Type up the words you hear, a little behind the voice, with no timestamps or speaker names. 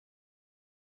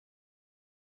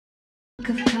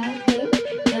Alright,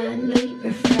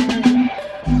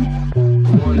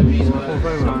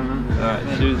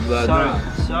 choose that.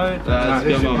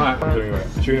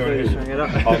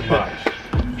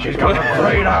 She's got a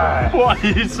great eye. What are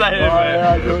you saying,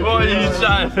 mate? What are you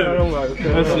saying?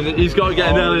 Listen, he's got to get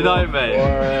an early night, mate.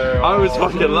 I was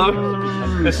fucking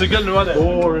low. It's a good one, isn't it?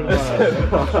 Boring.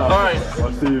 Alright.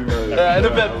 I'll see you, mate. In a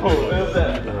bit, Paul. In a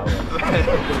bit.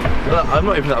 Look, I'm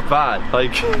not even that bad.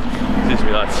 Like, excuse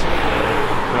me, lads.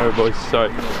 No, boys,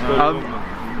 sorry.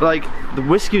 Like, the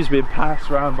whiskey was being passed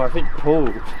around by, I think,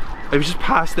 Paul. He was just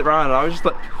passed it around, and I was just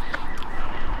like,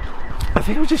 I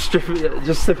think I was just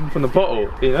sipping from the bottle,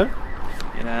 you know?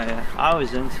 Yeah, I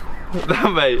wasn't.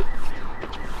 That, mate.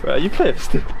 Right, are you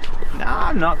pissed? Nah,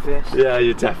 I'm not pissed. Yeah,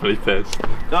 you're definitely pissed.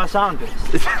 Do I sound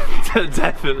pissed?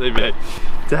 Definitely, mate.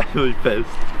 Definitely pissed.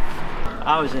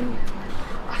 I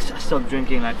stopped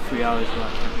drinking like 3 hours ago.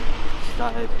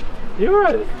 Started. You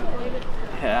alright?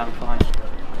 Yeah, I'm fine.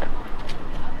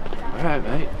 Alright,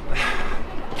 mate.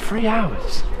 3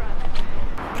 hours.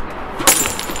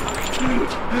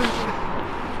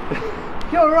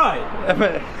 You're alright?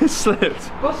 It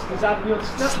slipped. Busters had me on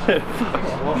Slipped.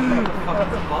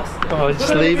 Oh,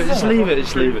 just leave it, just leave it,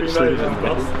 just leave it, just leave it.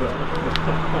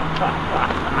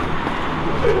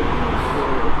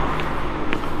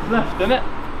 Left, isn't it?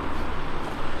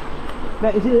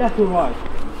 Mate, is it left or right?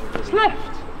 It's left.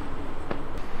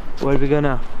 Where do we go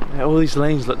now? Yeah, all these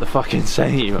lanes look the fucking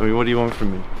same. I mean, what do you want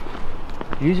from me?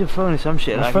 Use your phone or some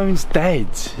shit. My phone's dead.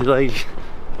 Like,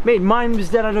 mate, mine was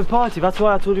dead at a party. That's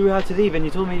why I told you we had to leave, and you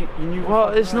told me you knew. Well,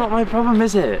 it's not my problem,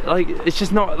 is it? Like, it's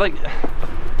just not like.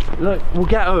 Look, we'll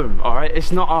get home, all right?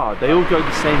 It's not hard. They all go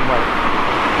the same way.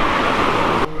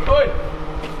 Oi,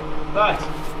 lads,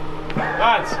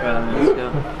 lads. Let's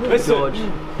go. Listen, George.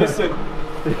 listen.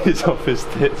 It's off his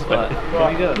tits, mate.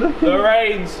 Right, here we go. The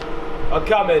rains are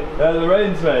coming, Yeah, the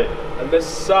rain's, mate. and the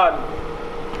sun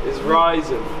is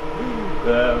rising.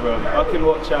 Yeah, bro. Fucking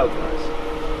watch out, guys.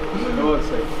 Come on,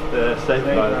 safe. Yeah, safe,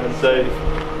 man. Safe.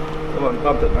 Come on,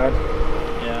 bump it, man.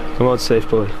 Yeah. Come on, safe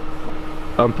boy.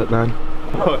 Bump it, man.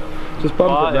 Just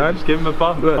bump it, man. Just give him a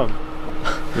bump. Look.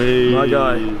 My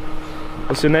guy.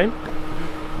 What's your name?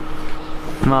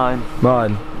 Mine.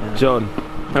 Mine. Yeah. John.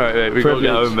 Alright, mate, we gotta get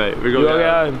home, mate. We gotta get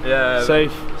home. Yeah.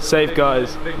 Safe,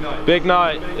 guys. Big night. Big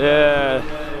night. Yeah.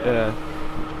 Yeah.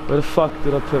 Where the fuck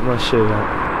did I put my shoe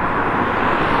at?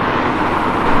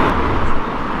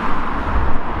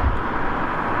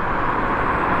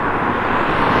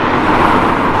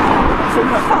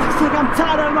 I'm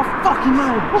tired out of my fucking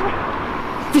mind.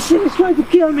 This thing is trying to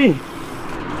kill me.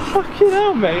 Fucking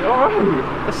hell, mate.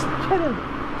 Alright. Let's get him.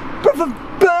 Brother,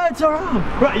 birds are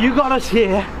out. Right, you got us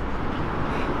here.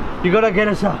 You gotta get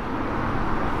us up.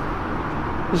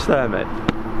 Just there, mate.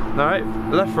 Alright,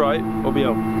 left, right, we'll be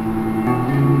on.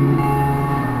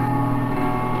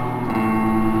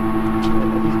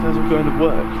 These guys are going to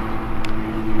work.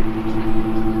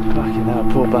 Fucking hell,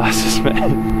 poor bastards,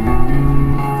 man.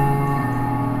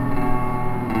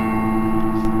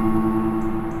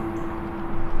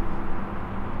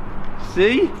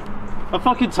 See? I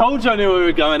fucking told you I knew where we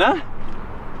were going, huh?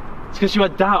 It's because you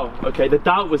had doubt, okay? The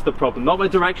doubt was the problem, not my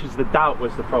directions, the doubt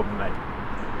was the problem, mate.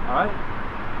 Alright?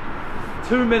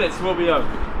 2 minutes and we'll be home.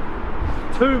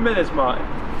 2 minutes, Martin.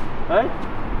 Hey?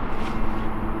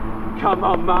 Come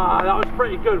on, man, that was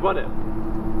pretty good, wasn't it?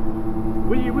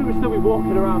 We would still be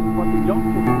walking around fucking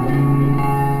Yonkers.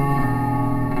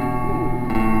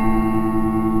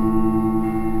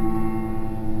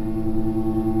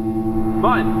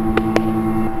 Martin?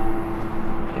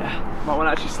 Yeah. Might want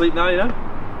to actually sleep now, you know?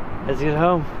 Let's get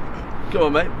home. Come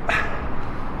on, mate.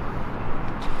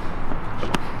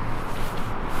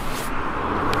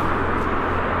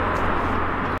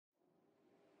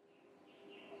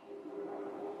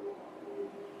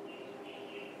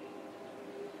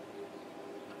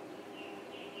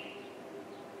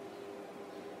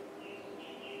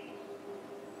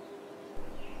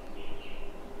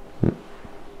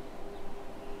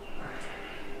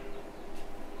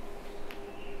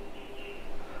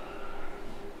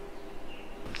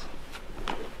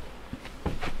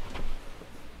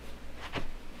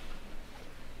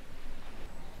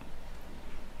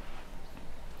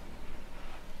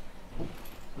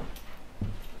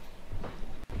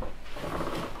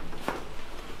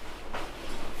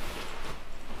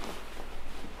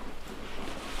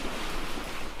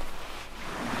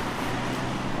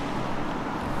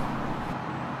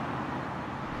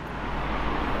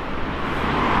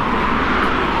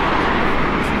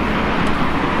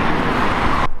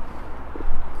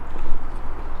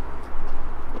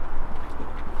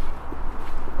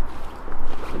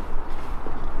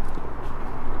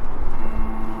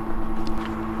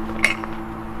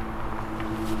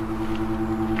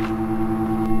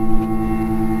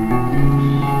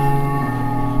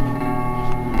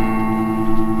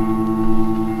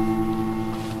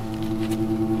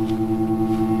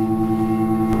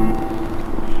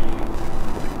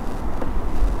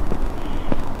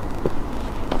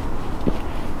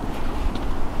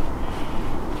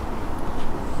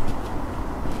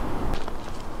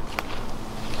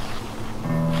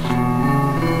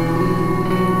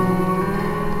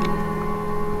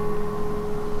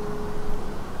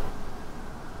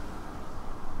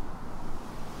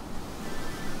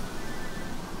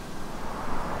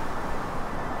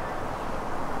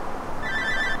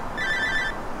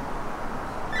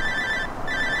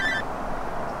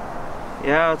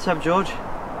 Yeah, what's up, George?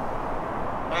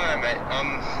 Hi, mate.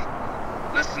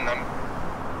 Listen, I'm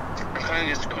kind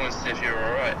of just calling to see if you're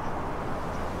alright.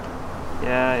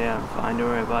 Yeah, I'm fine, don't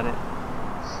worry about it.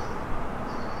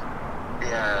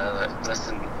 Yeah,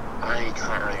 listen, I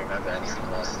can't really remember anything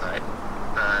last night,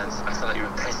 and I feel like you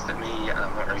were pissed at me, and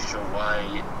I'm not really sure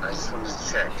why. I just wanted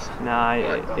to check. Nah,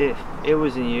 it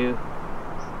wasn't you.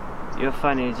 You're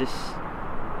funny, just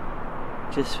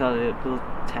felt a little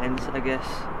tense, I guess.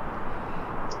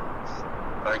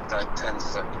 Like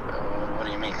tense, like, what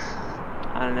do you mean?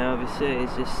 I don't know, obviously,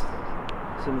 it's just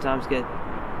sometimes get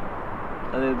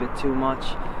a little bit too much.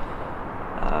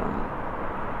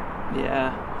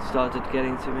 Yeah, it started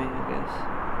getting to me, I guess.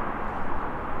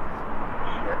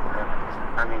 Shit, man.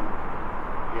 I mean,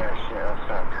 yeah, shit, that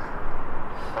sucks.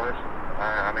 Well, listen,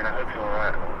 I mean, I hope you're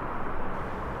alright.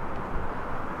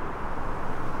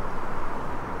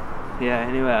 Yeah,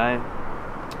 anyway,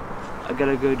 I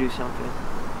gotta go do something.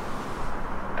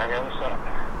 Okay, what's up?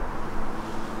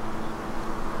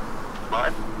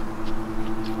 What?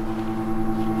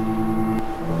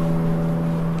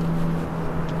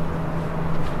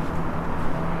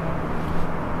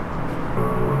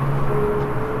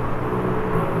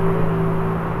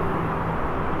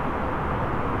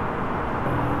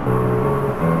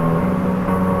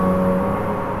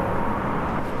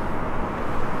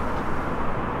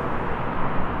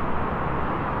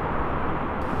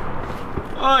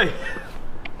 Oi!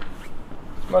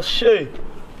 My shoe.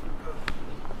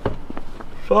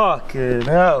 Fucking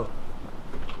hell.